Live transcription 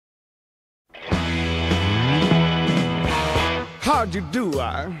how'd you do?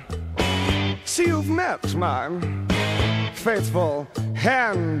 I see you've met my faithful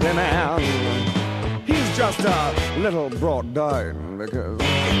handyman. He's just a little brought down because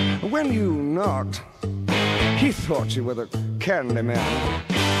when you knocked, he thought you were the candyman.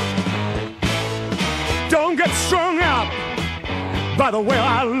 Don't get strung up by the way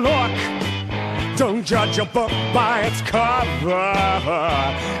I look. Don't judge a book by its cover.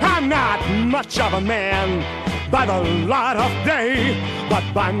 I'm not much of a man by the light of day, but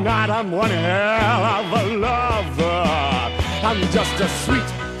by night I'm one hell of a lover. I'm just a sweet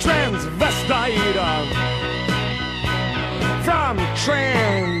transvestite from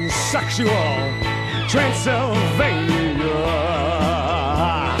Transexual, Transylvania.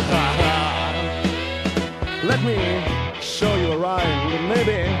 Let me show you a rhyme and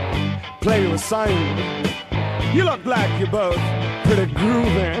maybe play you a sign. You look like you're both pretty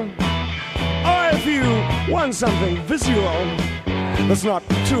groovy. Or if you want something visual that's not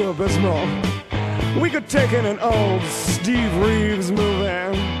too abysmal, we could take in an old Steeve Reeves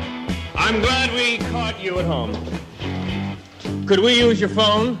movie. I'm glad we caught you at home. Could we use your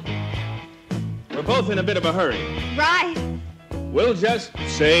phone? We're both in a bit of a hurry. Right. We'll just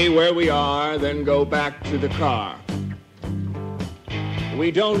say where we are, then go back to the car. We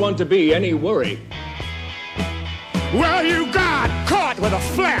don't want to be any worry. Well, you got caught with a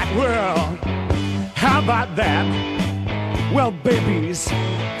flat world. How about that? Well, babies,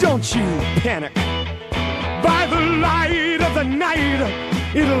 don't you panic. By the light of the night,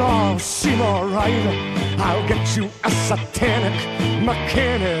 it'll all seem alright. I'll get you a satanic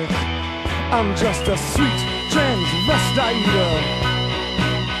mechanic. I'm just a sweet transvestite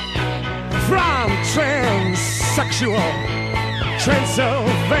from Transexual,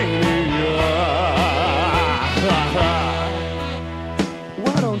 Transylvania.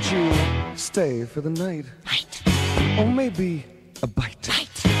 Why don't you stay for the night? Night. Or maybe a bite. Night.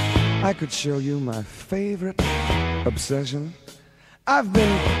 I could show you my favorite obsession. I've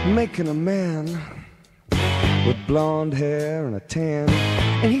been making a man with blonde hair and a tan,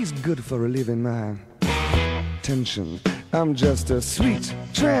 and he's good for relieving my tension. I'm just a sweet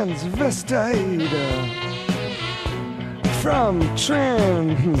transvestite from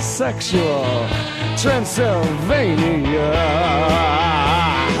Transexual, Transylvania.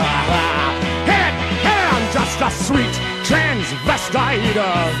 Hey, I'm just a sweet transvestite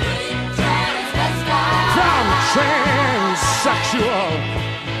from Transexual,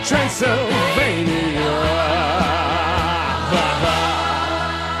 Transylvania.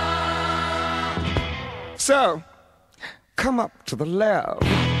 So, come up to the lab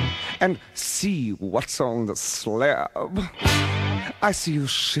and see what's on the slab. I see you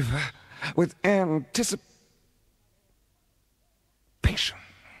shiver with anticipation.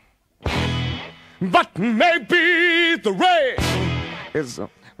 But maybe the rain is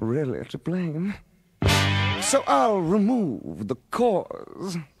really to blame. So I'll remove the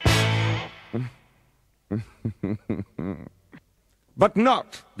cause. But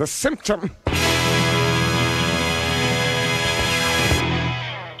not the symptom.